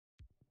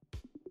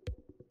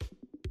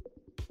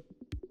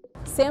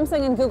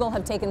Samsung and Google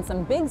have taken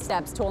some big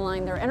steps to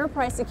align their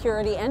enterprise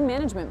security and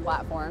management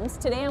platforms.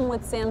 Today I'm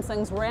with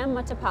Samsung's Ram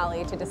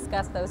Motipally to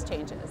discuss those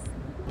changes.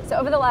 So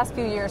over the last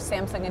few years,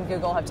 Samsung and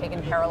Google have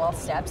taken parallel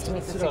steps to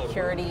meet the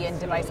security and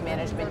device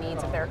management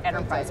needs of their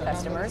enterprise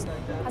customers.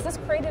 Has this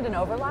created an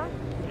overlap?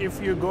 If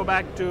you go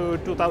back to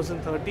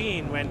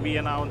 2013 when we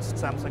announced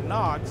Samsung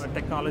Knox,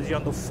 technology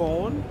on the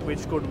phone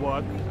which could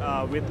work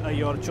with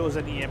your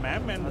chosen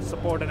EMM and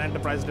support an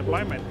enterprise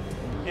deployment.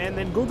 And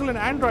then Google and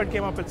Android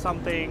came up with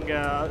something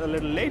a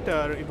little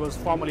later. It was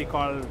formerly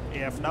called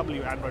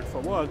AFW, Android for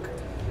Work.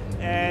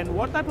 And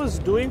what that was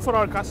doing for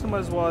our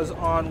customers was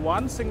on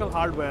one single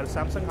hardware,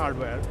 Samsung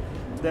hardware,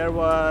 there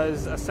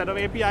was a set of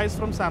APIs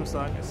from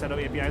Samsung, a set of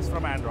APIs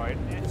from Android.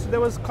 So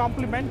there was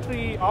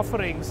complementary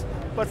offerings,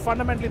 but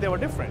fundamentally they were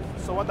different.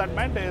 So what that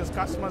meant is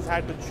customers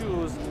had to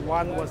choose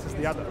one versus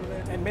the other.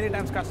 And many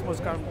times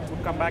customers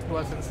would come back to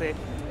us and say,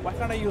 why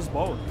can't I use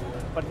both?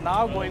 But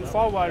now going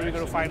forward, we're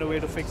going to find a way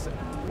to fix it.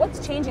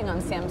 What's changing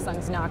on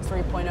Samsung's Knox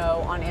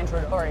 3.0 on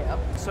Android Oreo?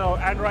 So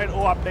Android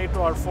O update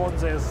to our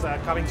phones is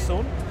coming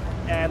soon.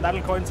 And that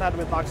will coincide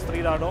with Knox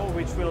 3.0,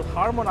 which will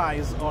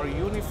harmonize or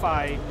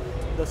unify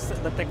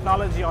the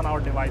technology on our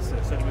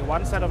devices. So it will be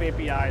one set of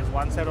APIs,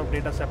 one set of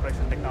data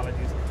separation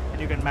technologies,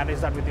 and you can manage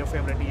that with your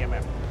favorite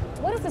EMM.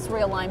 What does this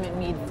realignment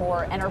mean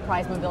for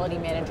enterprise mobility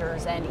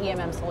managers and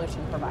EMM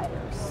solution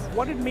providers?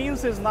 What it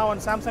means is now on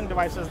Samsung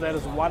devices there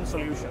is one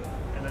solution.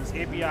 And there's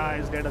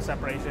APIs, data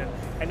separation,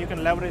 and you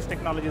can leverage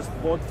technologies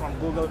both from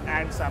Google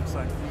and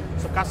Samsung.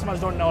 So customers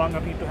don't no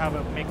longer need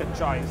to make a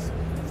choice.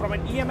 From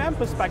an EMM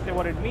perspective,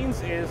 what it means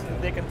is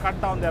they can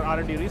cut down their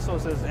R&D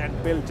resources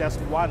and build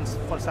just once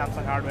for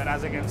Samsung hardware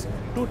as against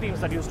two teams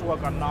that used to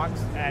work on Knox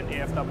and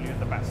AFW in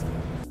the past.